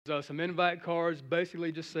Some invite cards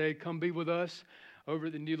basically just say, come be with us over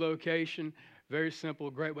at the new location. Very simple,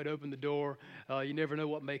 great way to open the door. You never know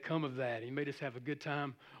what may come of that. You may just have a good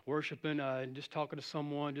time worshiping and just talking to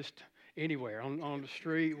someone just anywhere, on the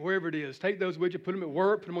street, wherever it is. Take those with you, put them at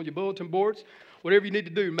work, put them on your bulletin boards. Whatever you need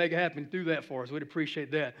to do to make it happen, do that for us. We'd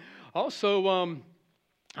appreciate that. Also,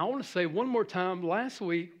 I want to say one more time, last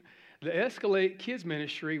week, the Escalate Kids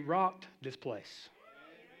Ministry rocked this place.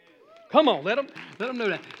 Come on, let them know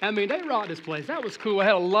that. I mean, they rocked this place. That was cool. I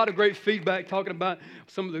had a lot of great feedback talking about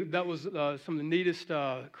some of the neatest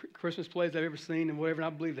Christmas plays I've ever seen and whatever.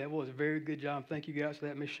 And I believe that was a very good job. Thank you guys for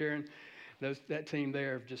that, Miss Sharon. That team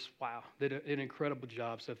there, just wow, did an incredible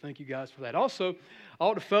job. So thank you guys for that. Also,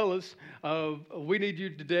 all the fellas, we need you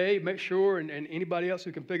today. Make sure, and anybody else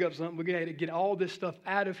who can pick up something, we're going to get all this stuff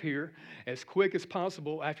out of here as quick as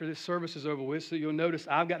possible after this service is over with. So you'll notice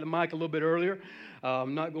I've got the mic a little bit earlier.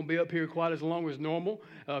 I'm not going to be up here quite as long as normal.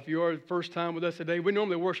 If you are the first time with us today, we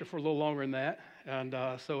normally worship for a little longer than that. And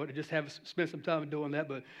so just have spent some time doing that.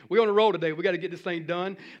 But we're on a roll today. We got to get this thing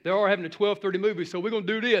done. They are having a 12:30 movie, so we're going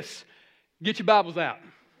to do this. Get your Bibles out.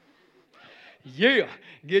 Yeah,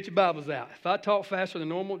 get your Bibles out. If I talk faster than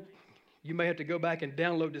normal, you may have to go back and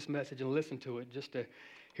download this message and listen to it just to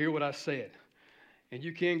hear what I said. And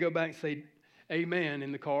you can go back and say amen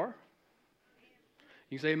in the car.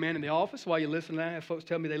 You can say amen in the office while you listen to that. Folks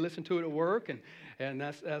tell me they listen to it at work, and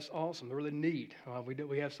that's awesome. They're really neat.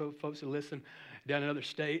 We have some folks that listen down in other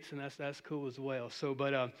states, and that's cool as well. So,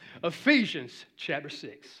 but Ephesians chapter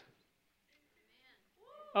 6.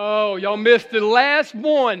 Oh, y'all missed the last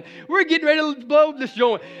one. We're getting ready to blow this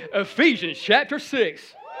joint. Ephesians chapter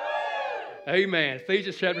 6. Amen.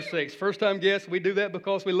 Ephesians chapter 6. First time guests, we do that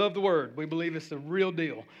because we love the Word. We believe it's the real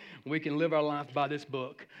deal. We can live our life by this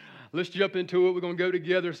book. Let's jump into it. We're going to go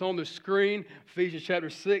together. It's on the screen. Ephesians chapter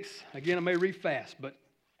 6. Again, I may read fast, but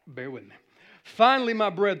bear with me. Finally, my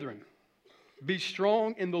brethren, be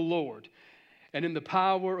strong in the Lord and in the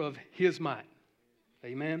power of His might.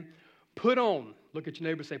 Amen. Put on. Look at your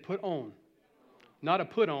neighbor and say, put on. Not a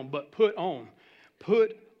put on, but put on.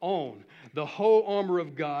 Put on the whole armor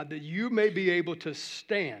of God that you may be able to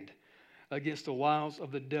stand against the wiles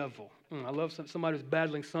of the devil. I love somebody was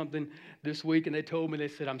battling something this week and they told me, they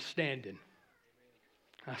said, I'm standing.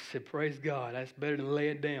 I said, praise God. That's better than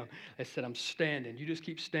laying down. They said, I'm standing. You just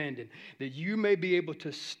keep standing. That you may be able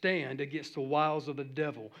to stand against the wiles of the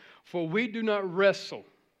devil. For we do not wrestle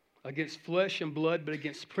against flesh and blood, but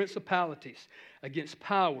against principalities, against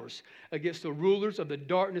powers, against the rulers of the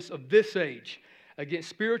darkness of this age, against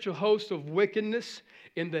spiritual hosts of wickedness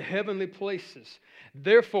in the heavenly places.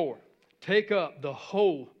 Therefore, take up the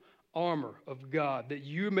whole armor of God, that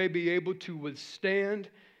you may be able to withstand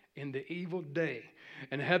in the evil day.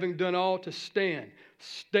 And having done all to stand,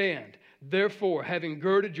 stand. Therefore, having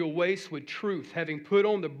girded your waist with truth, having put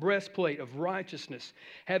on the breastplate of righteousness,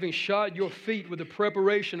 having shod your feet with the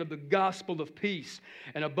preparation of the gospel of peace,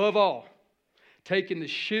 and above all, taking the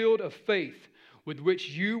shield of faith, with which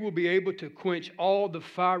you will be able to quench all the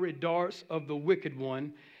fiery darts of the wicked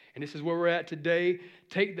one. And this is where we're at today.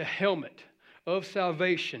 Take the helmet of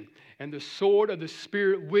salvation and the sword of the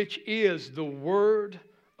Spirit, which is the Word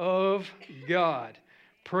of God.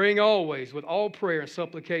 Praying always with all prayer and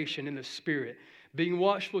supplication in the Spirit, being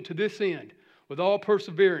watchful to this end with all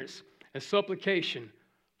perseverance and supplication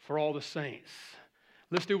for all the saints.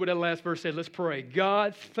 Let's do what that last verse said. Let's pray.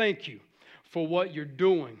 God, thank you for what you're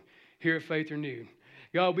doing here at Faith Renewed.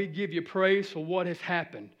 God, we give you praise for what has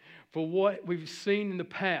happened, for what we've seen in the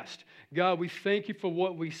past. God, we thank you for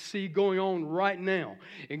what we see going on right now.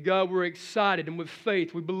 And God, we're excited, and with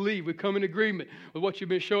faith, we believe, we come in agreement with what you've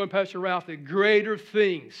been showing, Pastor Ralph, that greater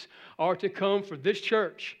things are to come for this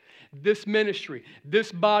church, this ministry,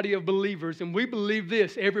 this body of believers. And we believe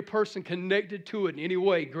this, every person connected to it in any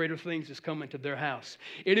way, greater things is coming to their house.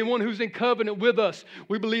 Anyone who's in covenant with us,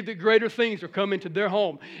 we believe that greater things are coming to their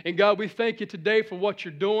home. And God, we thank you today for what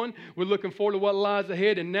you're doing. We're looking forward to what lies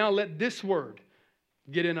ahead. And now let this word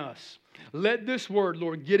get in us. Let this word,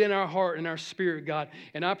 Lord, get in our heart and our spirit, God.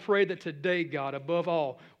 And I pray that today, God, above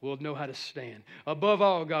all, we'll know how to stand. Above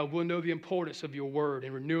all, God, we'll know the importance of your word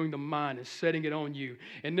and renewing the mind and setting it on you.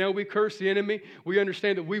 And now we curse the enemy. We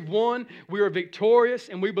understand that we've won, we are victorious,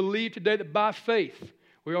 and we believe today that by faith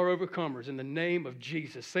we are overcomers in the name of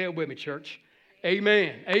Jesus. Say it with me, church.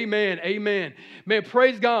 Amen. Amen. Amen. Man,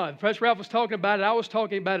 praise God. Pastor Ralph was talking about it. I was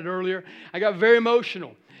talking about it earlier. I got very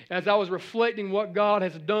emotional. as I was reflecting what God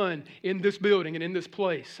has done in this building and in this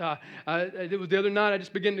place. It was the other night I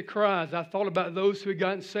just began to cry as I thought about those who had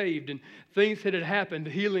gotten saved and things that had happened,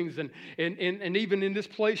 healings, and even in this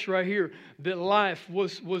place right here, that life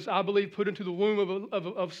was I believe, put into the womb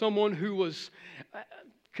of someone who was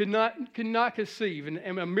could not conceive,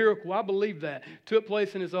 and a miracle, I believe that, took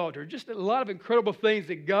place in his altar. Just a lot of incredible things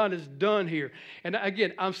that God has done here. And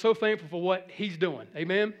again, I'm so thankful for what he's doing.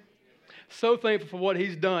 Amen? So thankful for what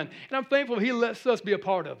he's done. And I'm thankful he lets us be a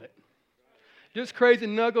part of it. Just crazy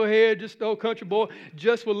knucklehead, just old country boy,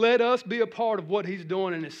 just will let us be a part of what he's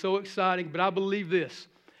doing, and it's so exciting. But I believe this,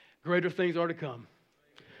 greater things are to come.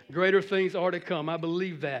 Greater things are to come. I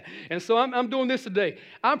believe that. And so I'm doing this today.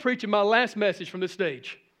 I'm preaching my last message from this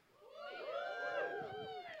stage.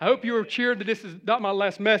 I hope you were cheered that this is not my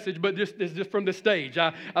last message, but it's just from the stage.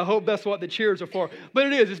 I hope that's what the cheers are for. But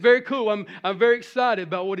it is. It's very cool. I'm very excited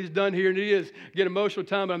about what he's done here, and it is get emotional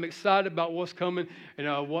time, but I'm excited about what's coming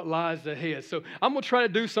and what lies ahead. So I'm going to try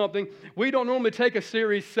to do something. We don't normally take a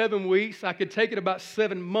series 7 weeks. I could take it about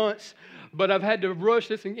 7 months. But I've had to rush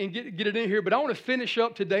this and get it in here. But I want to finish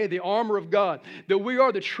up today the armor of God, that we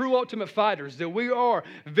are the true ultimate fighters, that we are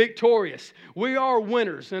victorious. We are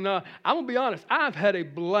winners. And I'm going to be honest, I've had a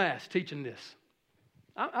blast teaching this.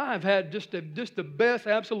 I've had just the best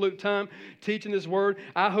absolute time teaching this word.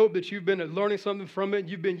 I hope that you've been learning something from it.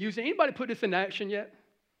 You've been using it. Anybody put this into action yet?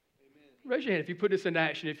 Amen. Raise your hand if you put this into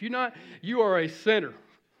action. If you're not, you are a sinner.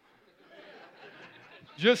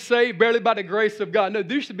 Just saved barely by the grace of God. No,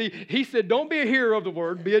 there should be, he said, don't be a hearer of the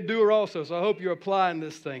word, be a doer also. So I hope you're applying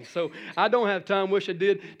this thing. So I don't have time, wish I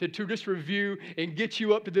did, to just review and get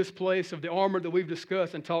you up to this place of the armor that we've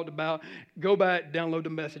discussed and talked about. Go back, download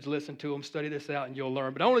the message, listen to them, study this out, and you'll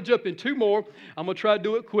learn. But I want to jump in 2 more. I'm going to try to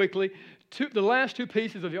do it quickly. The last 2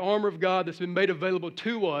 pieces of the armor of God that's been made available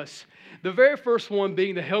to us. The very first one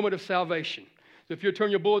being the helmet of salvation. So if you'll turn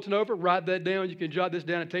your bulletin over, write that down. You can jot this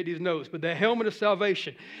down and take these notes. But the helmet of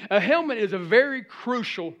salvation. A helmet is a very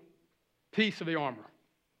crucial piece of the armor.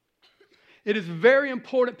 It is a very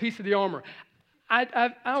important piece of the armor.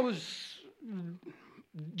 I was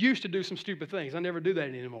used to do some stupid things. I never do that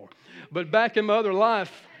anymore. But back in my other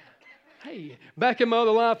life,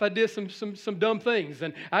 I did some dumb things.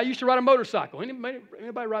 And I used to ride a motorcycle. Anybody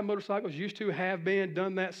ride motorcycles? Used to, have been,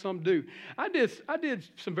 done that, some do. I did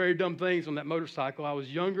some very dumb things on that motorcycle. I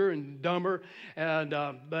was younger and dumber.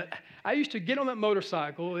 But I used to get on that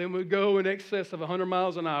motorcycle and would go in excess of 100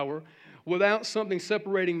 miles an hour without something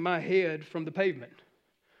separating my head from the pavement.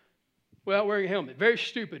 Without wearing a helmet. Very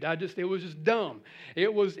stupid. It was just dumb.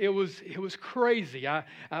 It was crazy. I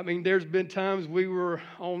mean, there's been times we were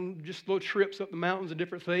on just little trips up the mountains and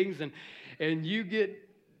different things, and you get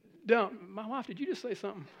dumb. My wife, did you just say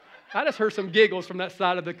something? I just heard some giggles from that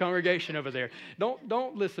side of the congregation over there.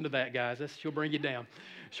 Don't listen to that, guys. She'll bring you down.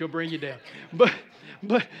 She'll bring you down. But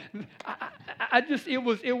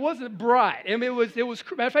it wasn't bright. I mean, matter of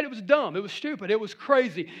fact, it was dumb. It was stupid. It was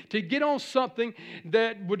crazy to get on something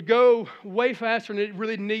that would go way faster than it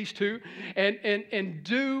really needs to, and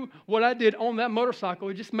do what I did on that motorcycle.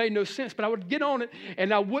 It just made no sense. But I would get on it,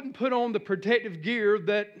 and I wouldn't put on the protective gear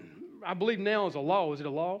that I believe now is a law. Is it a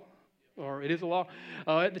law? Or it is a law.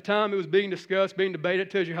 At the time, it was being discussed, being debated.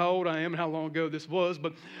 It tells you how old I am and how long ago this was.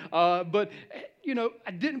 But I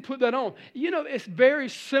didn't put that on. It's very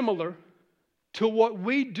similar to what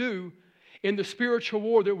we do in the spiritual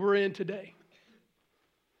war that we're in today.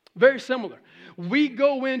 Very similar. We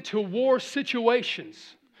go into war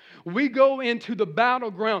situations. We go into the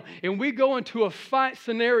battleground, and we go into a fight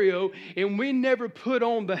scenario, and we never put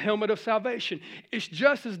on the helmet of salvation. It's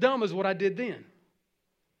just as dumb as what I did then.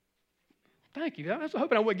 Thank you. I was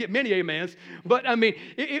hoping I wouldn't get many amens. But, I mean,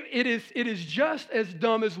 it is just as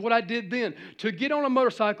dumb as what I did then. To get on a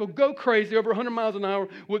motorcycle, go crazy over 100 miles an hour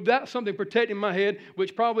without something protecting my head,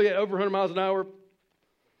 which probably at over 100 miles an hour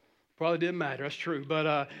probably didn't matter. That's true.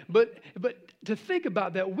 But to think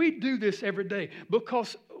about that, we do this every day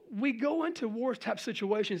because we go into war-type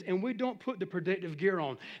situations and we don't put the protective gear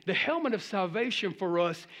on. The helmet of salvation for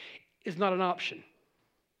us is not an option.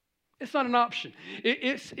 It's not an option.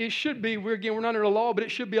 It should be, we're not under a law, but it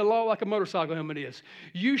should be a law like a motorcycle helmet is.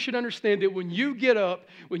 You should understand that when you get up,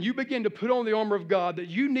 when you begin to put on the armor of God, that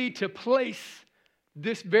you need to place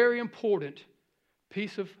this very important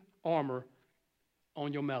piece of armor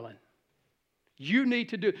on your melon. You need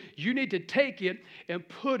to do it. You need to take it and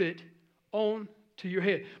put it on to your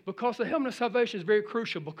head. Because the helmet of salvation is very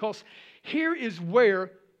crucial, because here is where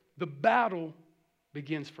the battle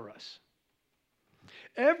begins for us.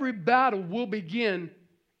 Every battle will begin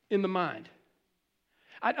in the mind.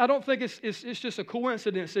 I don't think it's just a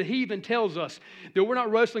coincidence that he even tells us that we're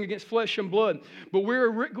not wrestling against flesh and blood, but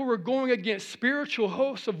we're going against spiritual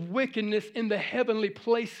hosts of wickedness in the heavenly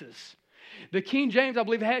places. The King James, I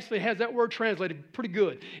believe, actually has that word translated pretty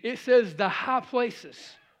good. It says the high places.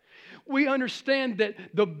 We understand that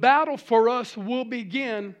the battle for us will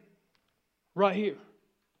begin right here.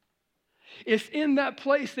 It's in that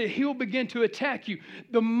place that he'll begin to attack you.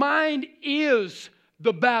 The mind is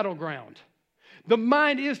the battleground. The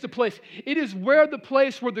mind is the place. It is the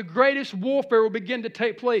place where the greatest warfare will begin to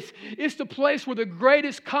take place. It's the place where the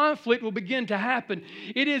greatest conflict will begin to happen.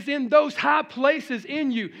 It is in those high places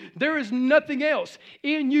in you. There is nothing else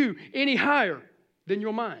in you any higher than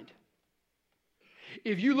your mind.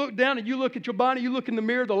 If you look down and you look at your body, you look in the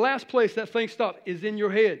mirror, the last place that thing stops is in your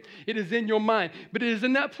head. It is in your mind. But it is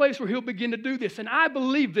in that place where he'll begin to do this. And I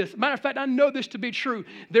believe this. Matter of fact, I know this to be true.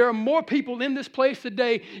 There are more people in this place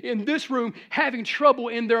today, in this room, having trouble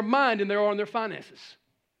in their mind than there are in their finances.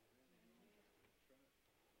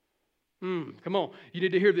 Come on, you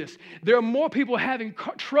need to hear this. There are more people having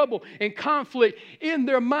trouble and conflict in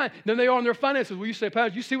their mind than they are in their finances. Well, you say,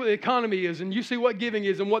 Pastor, you see what the economy is and you see what giving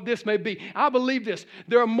is and what this may be. I believe this.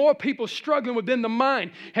 There are more people struggling within the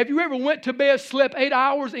mind. Have you ever went to bed, slept 8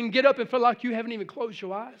 hours, and get up and feel like you haven't even closed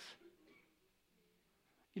your eyes?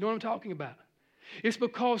 You know what I'm talking about? It's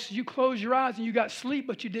because you closed your eyes and you got sleep,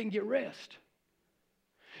 but you didn't get rest.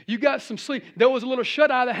 You got some sleep. There was a little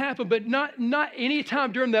shut-eye that happened, but not any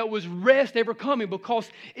time during that was rest ever coming, because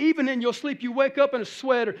even in your sleep, you wake up in a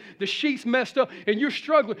sweater, the sheet's messed up, and you're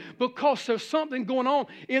struggling because there's something going on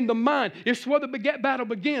in the mind. It's where the battle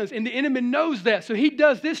begins, and the enemy knows that, so he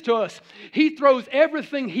does this to us. He throws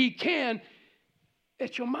everything he can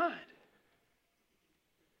at your mind.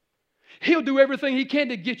 He'll do everything he can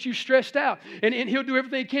to get you stressed out. And he'll do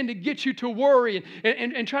everything he can to get you to worry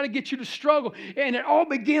and try to get you to struggle. And it all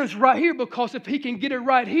begins right here, because if he can get it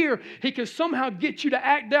right here, he can somehow get you to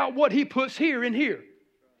act out what he puts here and here.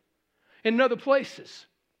 And in other places.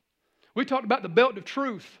 We talked about the belt of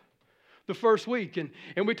truth the first week. And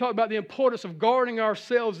we talked about the importance of guarding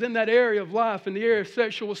ourselves in that area of life, in the area of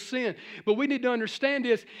sexual sin. But we need to understand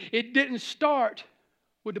this. It didn't start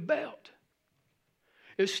with the belt.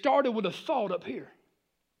 It started with a thought up here.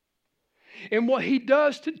 And what he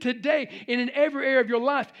does today, and in every area of your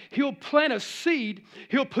life, he'll plant a seed,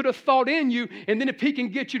 he'll put a thought in you, and then if he can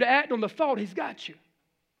get you to act on the thought, he's got you.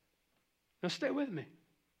 Now stay with me.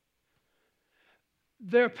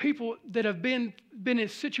 There are people that have been in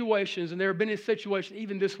situations, and there have been in situations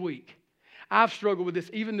even this week. I've struggled with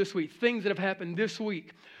this even this week. Things that have happened this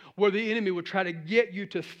week where the enemy would try to get you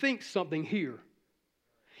to think something here.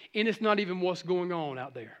 And it's not even what's going on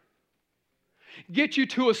out there. Get you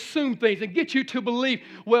to assume things and get you to believe,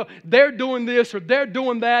 well, they're doing this or they're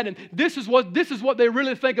doing that, and this is what they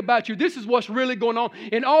really think about you. This is what's really going on.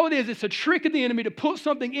 And all it is, it's a trick of the enemy to put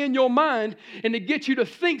something in your mind and to get you to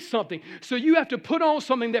think something. So you have to put on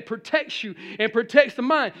something that protects you and protects the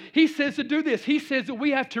mind. He says to do this. He says that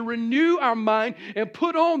we have to renew our mind and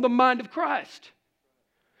put on the mind of Christ.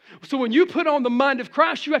 So when you put on the mind of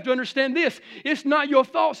Christ, you have to understand this. It's not your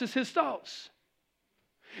thoughts, it's his thoughts.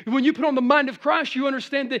 When you put on the mind of Christ, you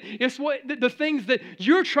understand that it's the things that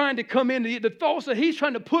you're trying to come in, the thoughts that he's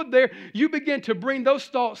trying to put there, you begin to bring those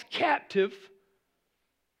thoughts captive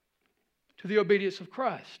to the obedience of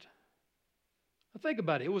Christ. Now think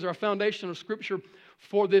about it. It was our foundational scripture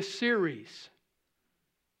for this series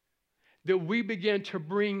that we began to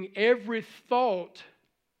bring every thought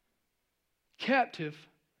captive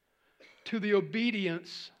to the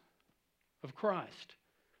obedience of Christ.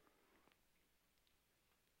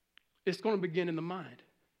 It's going to begin in the mind.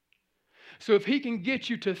 So if he can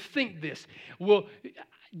get you to think this, well,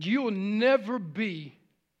 you'll never be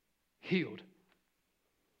healed.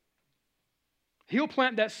 He'll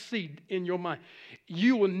plant that seed in your mind.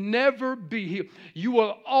 You will never be healed. You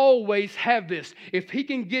will always have this. If he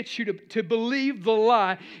can get you to believe the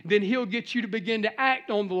lie, then he'll get you to begin to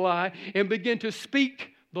act on the lie and begin to speak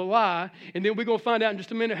the lie. And then we're going to find out in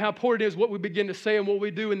just a minute how important it is what we begin to say and what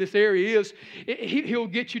we do in this area is. He'll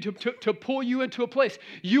get you to pull you into a place.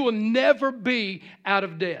 You will never be out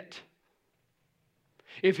of debt.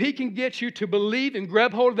 If he can get you to believe and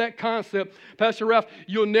grab hold of that concept, Pastor Ralph,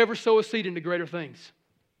 you'll never sow a seed into greater things.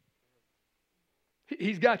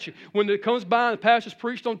 He's got you. When it comes by and the pastor's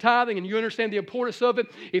preached on tithing and you understand the importance of it,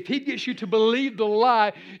 if he gets you to believe the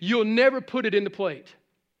lie, you'll never put it in the plate.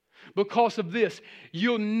 Because of this,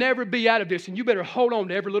 you'll never be out of this, and you better hold on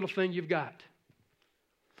to every little thing you've got.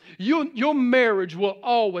 Your marriage will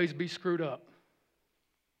always be screwed up.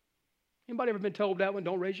 Anybody ever been told that one?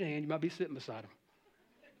 Don't raise your hand. You might be sitting beside them.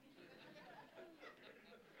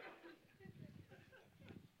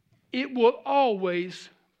 it will always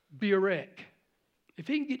be a wreck. If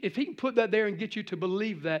he can put that there and get you to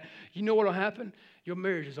believe that, you know what will happen? Your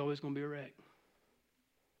marriage is always going to be a wreck.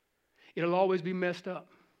 It'll always be messed up.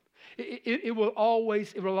 It will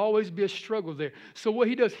always be a struggle there. So what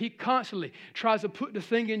he does, he constantly tries to put the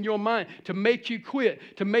thing in your mind to make you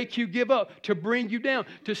quit, to make you give up, to bring you down,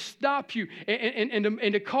 to stop you,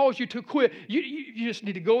 and to cause you to quit. You just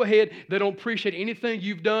need to go ahead. They don't appreciate anything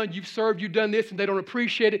you've done. You've served, you've done this, and they don't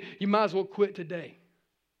appreciate it. You might as well quit today.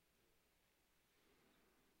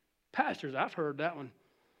 Pastors, I've heard that one.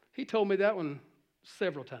 He told me that one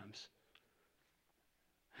several times.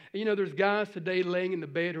 And you know, there's guys today laying in the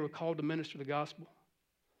bed who are called to minister the gospel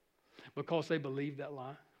because they believe that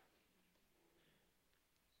lie.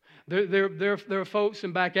 There are folks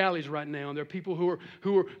in back alleys right now, and there are people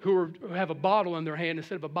who have a bottle in their hand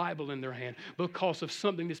instead of a Bible in their hand because of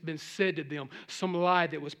something that's been said to them, some lie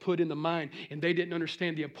that was put in the mind, and they didn't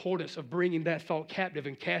understand the importance of bringing that thought captive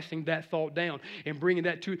and casting that thought down and bringing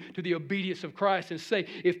that to the obedience of Christ and say,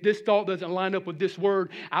 if this thought doesn't line up with this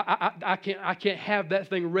word, I can't have that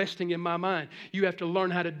thing resting in my mind. You have to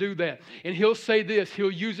learn how to do that. And he'll say this,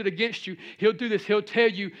 he'll use it against you. He'll do this, he'll tell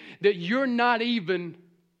you that you're not even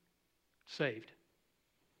saved.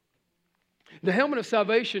 The helmet of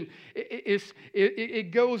salvation,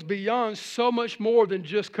 it goes beyond so much more than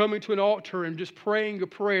just coming to an altar and just praying a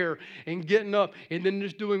prayer and getting up and then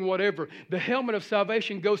just doing whatever. The helmet of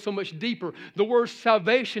salvation goes so much deeper. The word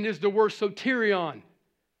salvation is the word soterion.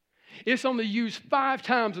 It's only used 5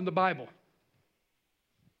 times in the Bible.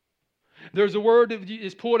 There's a word that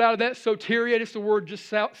is pulled out of that, soteria. It's the word just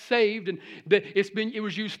saved, and it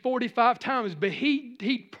was used 45 times. But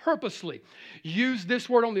he purposely used this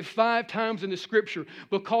word only 5 times in the Scripture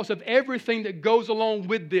because of everything that goes along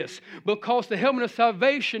with this. Because the helmet of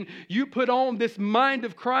salvation, you put on this mind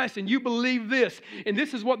of Christ, and you believe this, and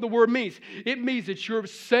this is what the word means. It means that you're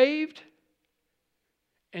saved.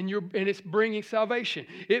 And it's bringing salvation.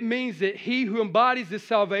 It means that he who embodies this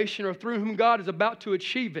salvation or through whom God is about to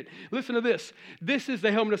achieve it. Listen to this. This is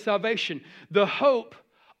the helmet of salvation. The hope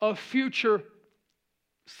of future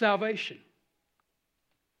salvation.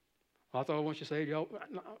 Well, I thought I want you to say, no,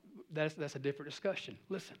 that's a different discussion.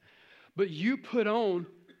 Listen. But you put on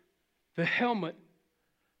the helmet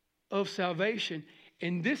of salvation,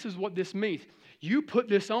 and this is what this means. You put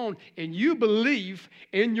this on and you believe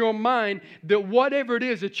in your mind that whatever it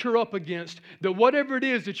is that you're up against, that whatever it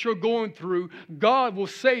is that you're going through, God will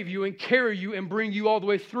save you and carry you and bring you all the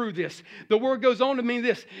way through this. The word goes on to mean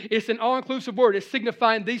this. It's an all-inclusive word. It's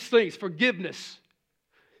signifying these things: forgiveness,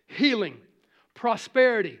 healing,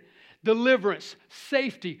 prosperity, deliverance,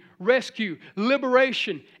 safety, rescue,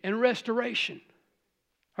 liberation, and restoration.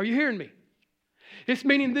 Are you hearing me? It's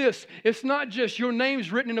meaning this. It's not just your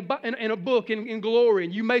name's written in a book in glory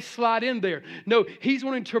and you may slide in there. No, he's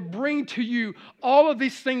wanting to bring to you all of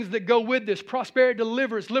these things that go with this: prosperity,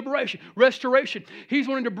 deliverance, liberation, restoration. He's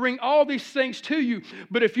wanting to bring all these things to you.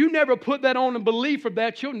 But if you never put that on and believe for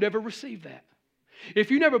that, you'll never receive that.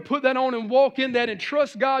 If you never put that on and walk in that and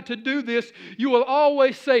trust God to do this, you will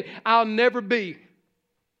always say, I'll never be.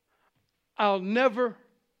 I'll never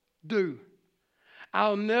do.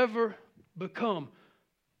 I'll never become,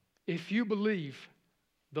 if you believe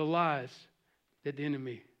the lies that the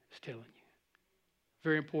enemy is telling you.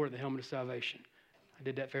 Very important, the helmet of salvation. I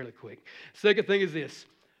did that fairly quick. Second thing is this: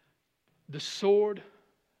 the sword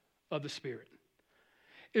of the Spirit.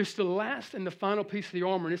 It's the last and the final piece of the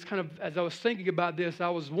armor. And it's kind of, as I was thinking about this, I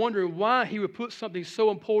was wondering why he would put something so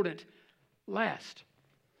important last.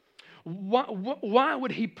 Why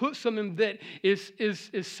would he put something that is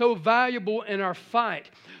so valuable in our fight,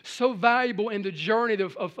 so valuable in the journey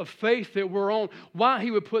of faith that we're on? Why he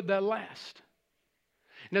would put that last?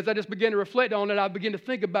 And as I just began to reflect on it, I began to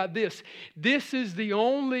think about this. This is the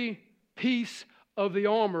only piece of the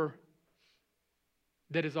armor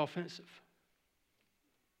that is offensive.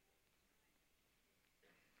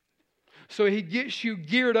 So he gets you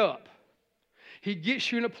geared up. He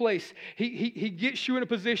gets you in a place. He gets you in a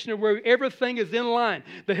position where everything is in line.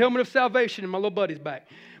 The helmet of salvation, and my little buddy's back,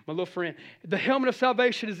 my little friend. The helmet of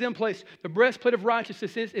salvation is in place. The breastplate of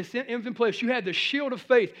righteousness is in place. You have the shield of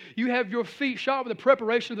faith. You have your feet shod with the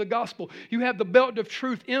preparation of the gospel. You have the belt of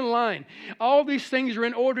truth in line. All these things are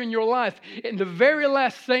in order in your life. And the very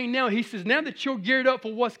last thing now, he says, now that you're geared up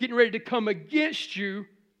for what's getting ready to come against you,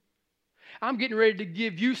 I'm getting ready to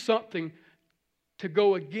give you something to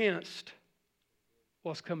go against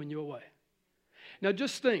what's coming your way. Now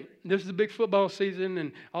just think, this is a big football season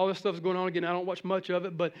and all this stuff is going on again. I don't watch much of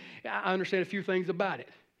it, but I understand a few things about it.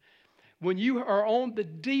 When you are on the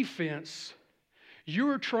defense, you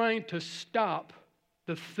are trying to stop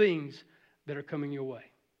the things that are coming your way.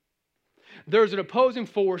 There's an opposing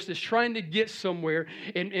force that's trying to get somewhere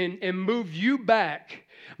and move you back,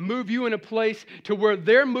 move you in a place to where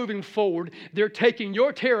they're moving forward. They're taking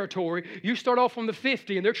your territory. You start off on the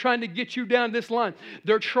 50 and they're trying to get you down this line.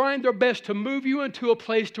 They're trying their best to move you into a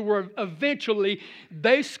place to where eventually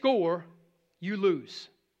they score, you lose.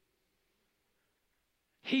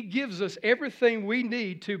 He gives us everything we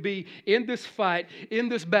need to be in this fight, in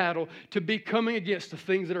this battle, to be coming against the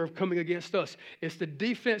things that are coming against us. It's the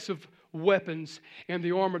defensive weapons and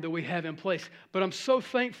the armor that we have in place. But I'm so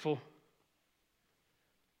thankful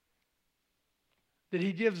that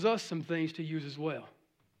He gives us some things to use as well.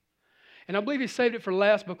 And I believe He saved it for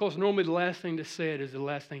last because normally the last thing that's said is the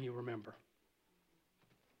last thing you remember.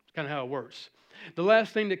 It's kind of how it works. The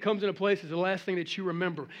last thing that comes into place is the last thing that you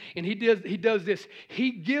remember. And He does this.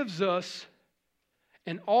 He gives us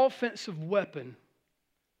an offensive weapon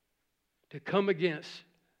to come against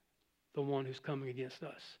the one who's coming against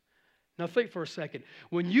us. Now think for a second.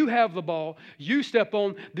 When you have the ball, you step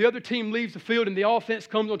on, the other team leaves the field and the offense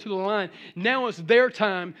comes onto the line. Now it's their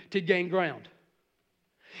time to gain ground.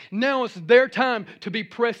 Now it's their time to be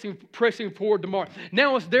pressing forward to mark.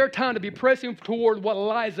 Now it's their time to be pressing toward what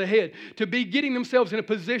lies ahead, to be getting themselves in a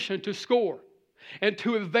position to score and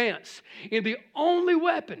to advance. And the only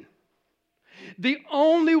weapon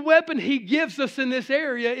He gives us in this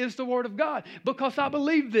area is the Word of God. Because I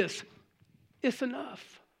believe this, it's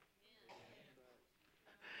enough.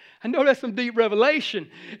 I know that's some deep revelation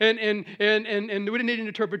and we didn't need an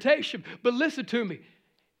interpretation, but listen to me.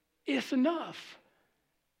 It's enough.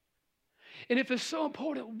 And if it's so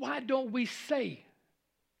important, why don't we say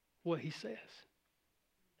what He says?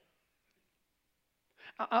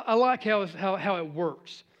 I like how it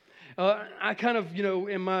works. I kind of,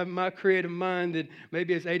 in my creative mind, that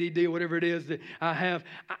maybe it's ADD or whatever it is that I have,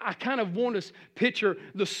 I kind of want to picture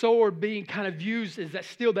the sword being kind of used as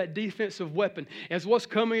that defensive weapon, as what's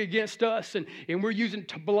coming against us, and we're using it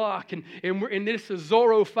to block, and this is a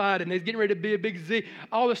Zorro fight, and it's getting ready to be a big Z,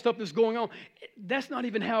 all this stuff that's going on. That's not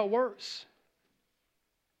even how it works.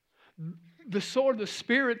 The sword of the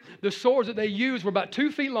Spirit, the swords that they used were about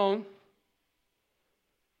 2 feet long,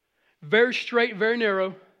 very straight, very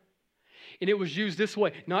narrow. And it was used this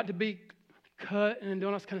way, not to be cut and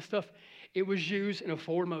doing all this kind of stuff. It was used in a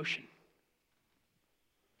forward motion.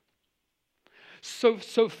 So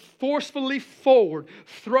forcefully forward,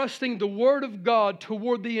 thrusting the Word of God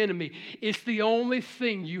toward the enemy. It's the only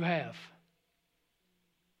thing you have.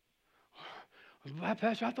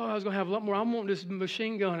 Pastor, I thought I was going to have a lot more. I'm wanting this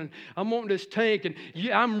machine gun, and I'm wanting this tank, and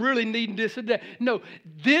I'm really needing this and that. No,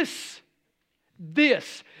 this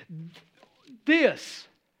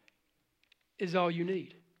is all you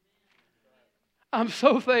need. I'm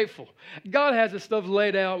so thankful. God has this stuff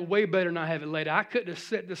laid out way better than I have it laid out. I couldn't have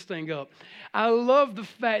set this thing up. I love the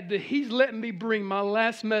fact that He's letting me bring my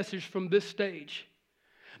last message from this stage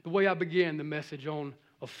the way I began the message on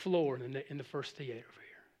a floor in the first theater over here.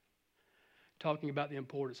 Talking about the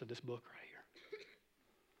importance of this book right here.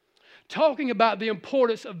 Talking about the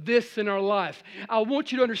importance of this in our life. I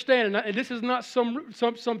want you to understand, and this is not some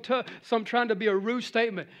trying to be a rude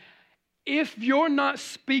statement. If you're not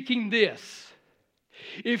speaking this,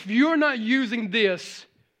 if you're not using this,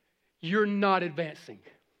 you're not advancing.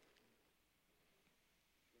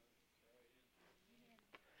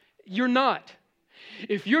 You're not.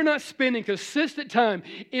 If you're not spending consistent time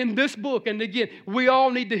in this book, and again, we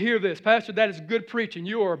all need to hear this. Pastor, that is good preaching.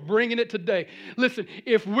 You are bringing it today. Listen,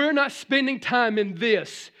 if we're not spending time in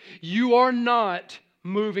this, you are not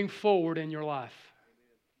moving forward in your life.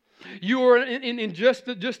 You are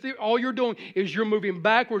all you're doing is you're moving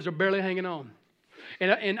backwards or barely hanging on.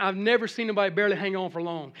 And I've never seen anybody barely hang on for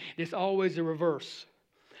long. It's always the reverse.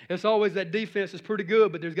 It's always that defense is pretty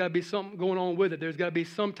good, but there's got to be something going on with it. There's got to be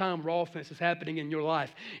some time where offense is happening in your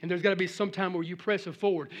life. And there's got to be some time where you press it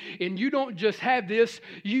forward. And you don't just have this,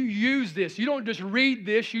 you use this. You don't just read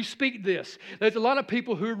this, you speak this. There's a lot of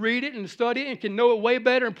people who read it and study it and can know it way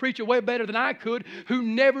better and preach it way better than I could, who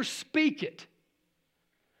never speak it.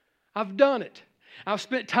 I've done it. I've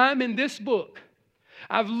spent time in this book.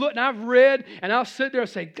 I've looked and I've read, and I'll sit there and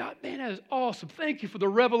say, God, man, that is awesome. Thank you for the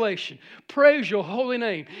revelation. Praise your holy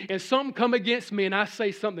name. And something come against me, and I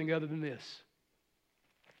say something other than this.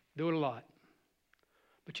 Do it a lot.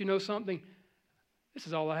 But you know something? This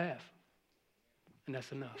is all I have. And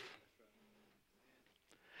that's enough.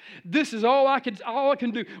 This is all I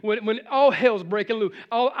can do. When all hell's breaking loose,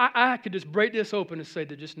 I could just break this open and say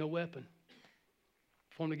there's just no weapon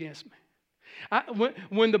formed against me.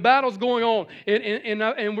 When the battle's going on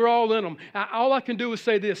and we're all in them, all I can do is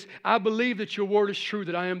say this: I believe that your word is true,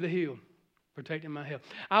 that I am the healed. Protecting my health.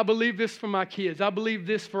 I believe this for my kids. I believe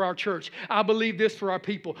this for our church. I believe this for our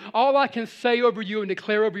people. All I can say over you and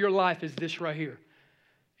declare over your life is this right here.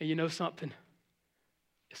 And you know something?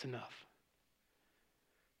 It's enough.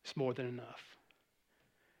 It's more than enough.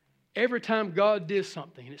 Every time God did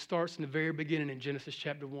something, and it starts in the very beginning in Genesis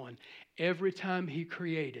chapter 1, every time He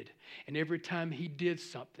created and every time He did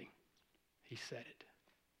something, He said it.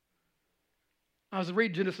 I was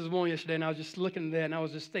reading Genesis 1 yesterday, and I was just looking at that, and I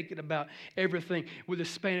was just thinking about everything with the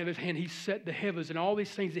span of His hand. He set the heavens and all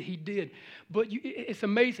these things that He did. But it's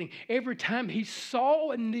amazing. Every time He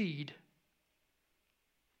saw a need,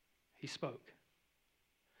 He spoke.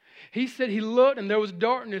 He said He looked, and there was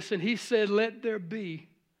darkness, and He said, "Let there be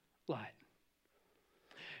light."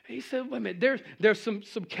 He said, "Wait a minute, there's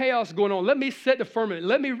some chaos going on. Let me set the firmament.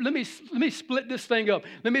 Let me split this thing up.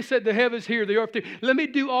 Let me set the heavens here, the earth there. Let me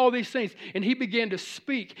do all these things." And He began to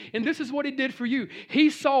speak. And this is what He did for you. He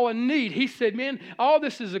saw a need. He said, "Man, all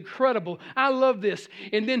this is incredible. I love this."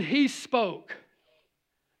 And then He spoke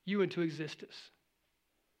you into existence.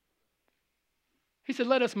 He said,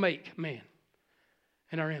 "Let us make man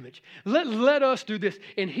in our image. Let us do this."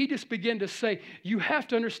 And He just began to say, you have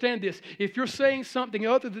to understand this. If you're saying something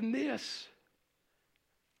other than this,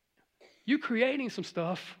 you're creating some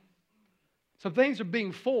stuff. Some things are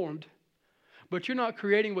being formed, but you're not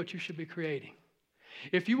creating what you should be creating.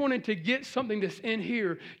 If you wanted to get something that's in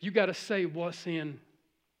here, you got to say what's in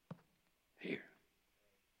here.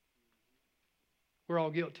 We're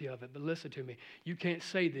all guilty of it, but listen to me. You can't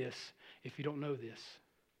say this if you don't know this.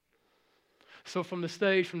 So from the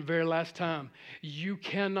stage, from the very last time, you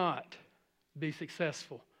cannot be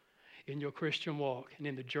successful in your Christian walk and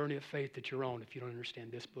in the journey of faith that you're on if you don't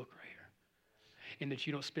understand this book right here. And that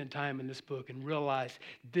you don't spend time in this book and realize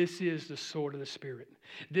this is the sword of the Spirit.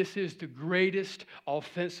 This is the greatest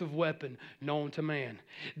offensive weapon known to man.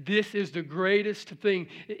 This is the greatest thing.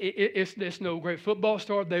 It's no great football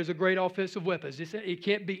star. There's a great offensive weapon. It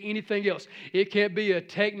can't be anything else. It can't be a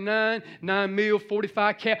Tech 9 mil,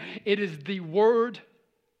 45 cap. It is the Word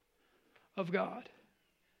of God.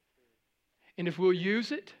 And if we'll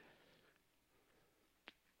use it,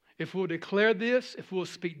 if we'll declare this, if we'll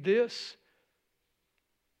speak this,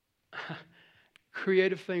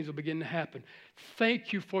 creative things will begin to happen.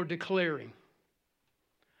 Thank you for declaring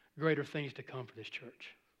greater things to come for this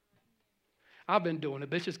church. I've been doing it,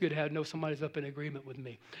 but it's just good to know somebody's up in agreement with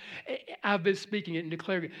me. I've been speaking it and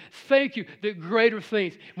declaring it. Thank you that greater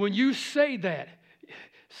things, when you say that,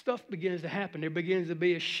 stuff begins to happen. There begins to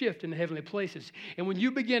be a shift in the heavenly places. And when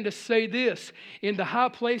you begin to say this in the high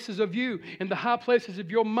places of you, in the high places of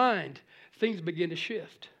your mind, things begin to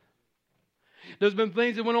shift. There's been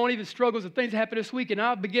things that went on, even struggles and things that happened this week, and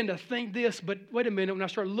I begin to think this, but wait a minute, when I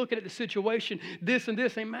start looking at the situation, this and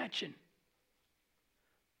this ain't matching.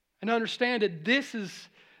 And I understand that this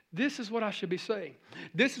is what I should be saying.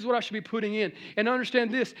 This is what I should be putting in. And I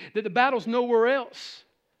understand this, that the battle's nowhere else.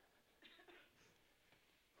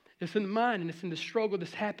 It's in the mind and it's in the struggle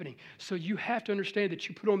that's happening. So you have to understand that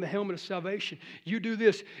you put on the helmet of salvation. You do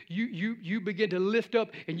this. You begin to lift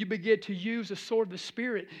up and you begin to use the sword of the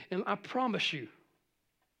Spirit. And I promise you,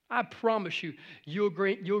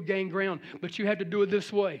 you'll gain ground. But you have to do it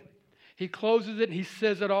this way. He closes it and He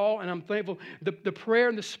says it all. And I'm thankful. The prayer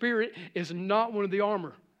in the Spirit is not one of the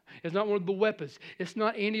armor. It's not one of the weapons. It's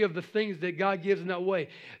not any of the things that God gives in that way.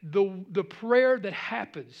 The prayer that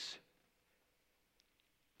happens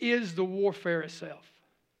is the warfare itself.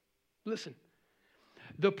 Listen,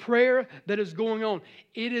 the prayer that is going on,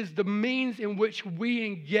 it is the means in which we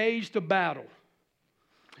engage the battle.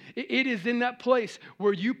 It is in that place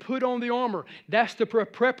where you put on the armor. That's the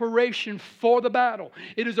preparation for the battle.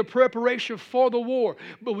 It is a preparation for the war.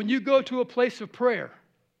 But when you go to a place of prayer,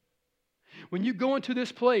 when you go into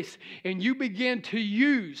this place and you begin to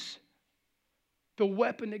use the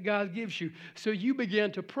weapon that God gives you, so you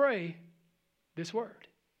begin to pray this word.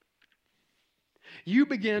 You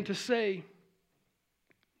begin to say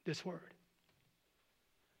this word.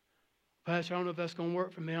 Pastor, I don't know if that's going to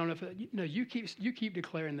work for me. I don't know if no, you keep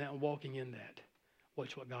declaring that and walking in that.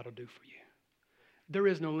 Watch what God will do for you. There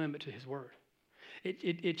is no limit to His word.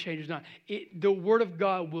 It changes not. The Word of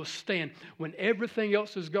God will stand when everything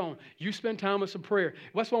else is gone. You spend time with some prayer.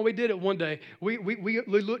 That's why we did it one day. We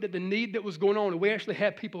looked at the need that was going on, and we actually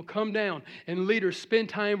had people come down and leaders spend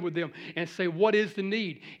time with them and say, what is the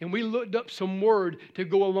need? And we looked up some word to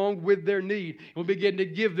go along with their need. And we began to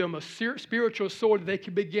give them a spiritual sword that they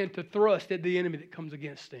can begin to thrust at the enemy that comes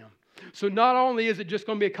against them. So not only is it just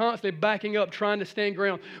going to be constantly backing up, trying to stand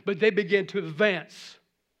ground, but they begin to advance.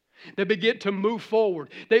 They begin to move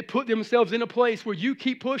forward. They put themselves in a place where you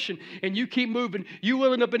keep pushing and you keep moving. You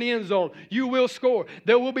will end up in the end zone. You will score.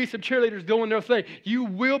 There will be some cheerleaders doing their thing. You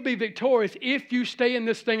will be victorious if you stay in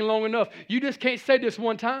this thing long enough. You just can't say this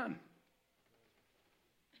one time.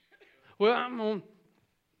 Well,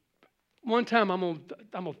 one time I'm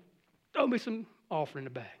gonna throw me some offering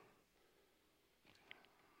in the bag.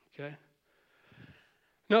 Okay?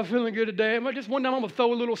 Not feeling good today. Just one time I'm going to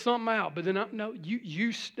throw a little something out. But then,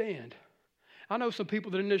 you stand. I know some people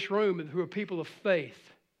that are in this room who are people of faith.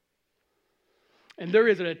 And there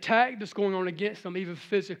is an attack that's going on against them, even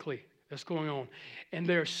physically, that's going on. And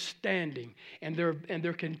they're standing. And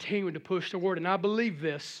they're continuing to push the word. And I believe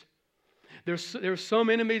this. There's some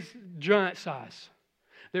enemies giant size.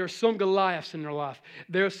 There are some Goliaths in their life.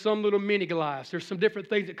 There are some little mini Goliaths. There's some different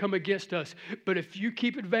things that come against us. But if you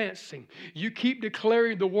keep advancing, you keep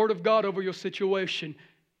declaring the Word of God over your situation,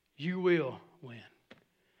 you will win.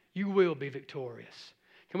 You will be victorious.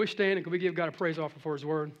 Can we stand and can we give God a praise offering for His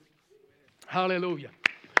Word? Hallelujah.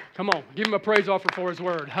 Come on, give Him a praise offering for His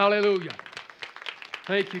Word. Hallelujah.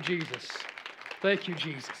 Thank you, Jesus. Thank you,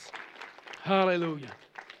 Jesus. Hallelujah.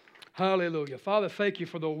 Hallelujah. Father, thank you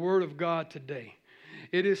for the Word of God today.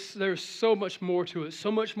 There's so much more to it,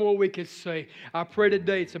 so much more we could say. I pray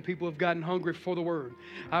today some people have gotten hungry for the Word.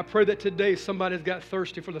 I pray that today somebody's got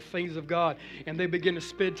thirsty for the things of God and they begin to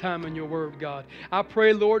spend time in your Word, God. I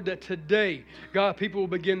pray, Lord, that today, God, people will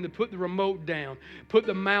begin to put the remote down, put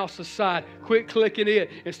the mouse aside, quit clicking it,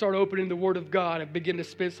 and start opening the Word of God and begin to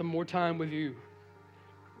spend some more time with you.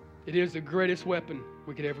 It is the greatest weapon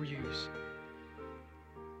we could ever use.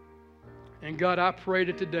 And God, I pray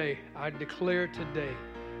that today, I declare today,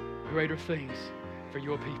 greater things for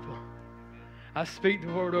your people. I speak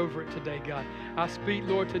the word over it today, God. I speak,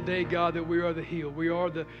 Lord, today, God, that we are the healed. We are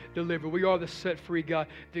the delivered. We are the set free, God.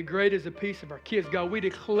 The great is the peace of our kids. God, we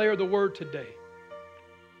declare the word today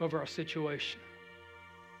over our situation.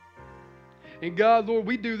 And God, Lord,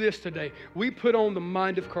 we do this today. We put on the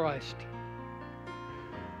mind of Christ.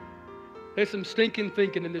 There's some stinking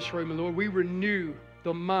thinking in this room, and Lord, we renew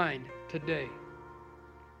the mind today.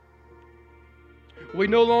 We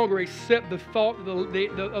no longer accept the thought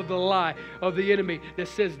of the lie of the enemy that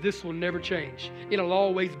says this will never change. It'll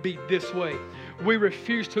always be this way. We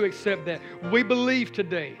refuse to accept that. We believe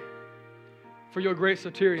today for your great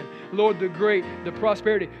soterion. Lord, the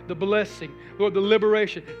prosperity, the blessing, Lord, the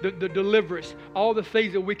liberation, the deliverance, all the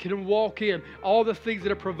things that we can walk in, all the things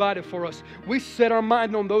that are provided for us. We set our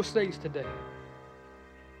mind on those things today.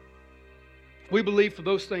 We believe for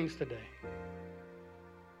those things today.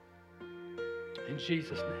 In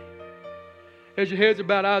Jesus' name. As your heads are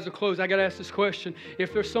bowed, eyes are closed, I got to ask this question.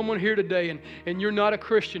 If there's someone here today and you're not a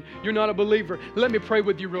Christian, you're not a believer, let me pray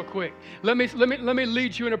with you real quick. Let me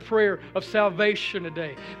lead you in a prayer of salvation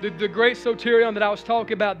today. The great soterion that I was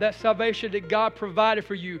talking about, that salvation that God provided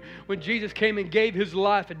for you when Jesus came and gave His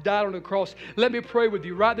life and died on the cross. Let me pray with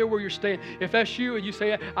you right there where you're standing. If that's you and you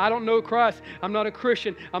say, I don't know Christ, I'm not a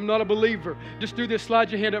Christian, I'm not a believer, just do this,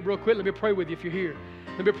 slide your hand up real quick. Let me pray with you if you're here.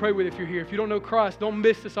 Let me pray with you if you're here. If you don't know Christ, don't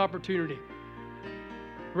miss this opportunity.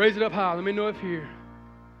 Raise it up high. Let me know if you're here.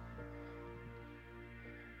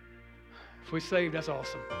 If we're saved, that's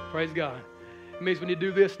awesome. Praise God. It means we need to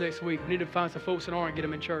do this next week. We need to find some folks that aren't and get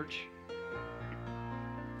them in church.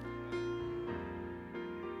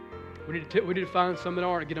 We need to find some that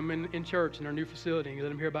aren't and get them in church in our new facility and let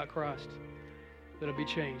them hear about Christ. That'll be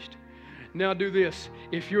changed. Now do this.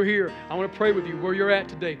 If you're here, I want to pray with you where you're at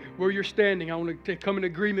today, where you're standing. I want to come in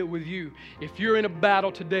agreement with you. If you're in a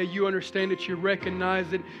battle today, you understand that you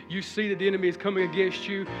recognize it. You see that the enemy is coming against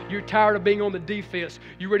you. You're tired of being on the defense.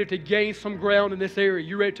 You're ready to gain some ground in this area.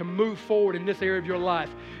 You're ready to move forward in this area of your life.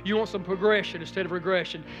 You want some progression instead of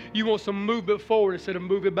regression. You want some movement forward instead of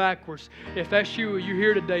moving backwards. If that's you, you're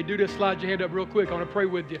here today, do this. Slide your hand up real quick. I want to pray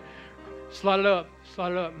with you. Slide it up.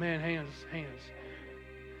 Slide it up. Man, hands.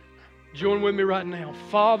 Join with me right now.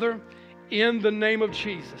 Father, in the name of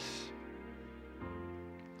Jesus,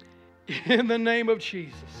 in the name of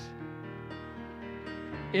Jesus,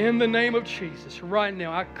 in the name of Jesus, right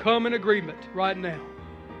now, I come in agreement right now.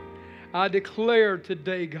 I declare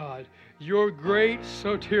today, God, your great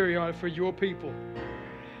soterion for your people.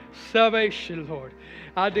 Salvation, Lord.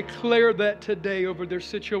 I declare that today over their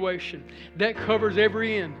situation. That covers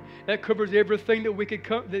every end. That covers everything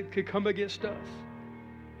that could come against us.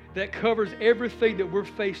 That covers everything that we're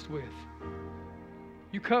faced with.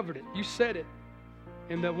 You covered it. You said it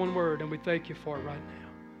in that one word, and we thank you for it right now.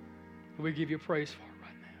 And we give you praise for it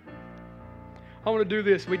right now. I want to do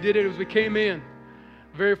this. We did it as we came in.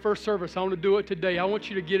 Very first service, I want to do it today. I want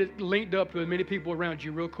you to get it linked up with many people around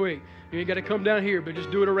you real quick. You ain't got to come down here, but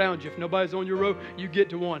just do it around you. If nobody's on your row, you get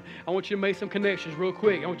to one. I want you to make some connections real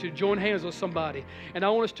quick. I want you to join hands with somebody. And I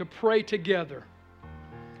want us to pray together.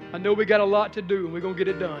 I know we got a lot to do, and we're going to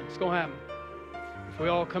get it done. It's going to happen if we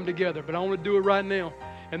all come together. But I want to do it right now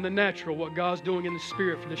in the natural, what God's doing in the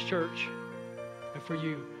spirit for this church and for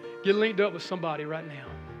you. Get linked up with somebody right now.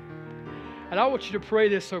 And I want you to pray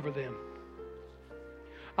this over them.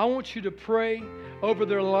 I want you to pray over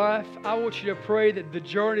their life. I want you to pray that the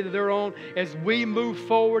journey that they're on, as we move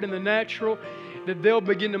forward in the natural, that they'll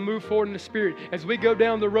begin to move forward in the spirit. As we go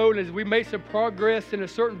down the road and as we make some progress in a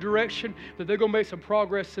certain direction, that they're going to make some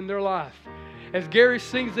progress in their life. As Gary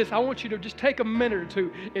sings this, I want you to just take a minute or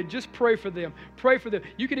two and just pray for them. Pray for them.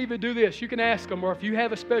 You can even do this. You can ask them, or if you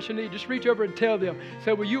have a special need, just reach over and tell them.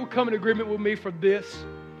 Say, will you come in agreement with me for this?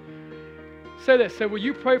 Say that. Say, will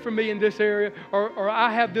you pray for me in this area? Or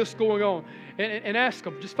I have this going on. And ask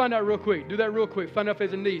them. Just find out real quick. Do that real quick. Find out if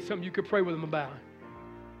there's a need, something you could pray with them about.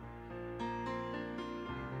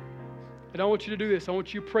 And I want you to do this. I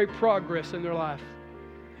want you to pray progress in their life.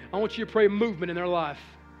 I want you to pray movement in their life.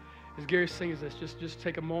 As Gary sings this, just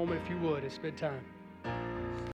take a moment if you would. It's bedtime.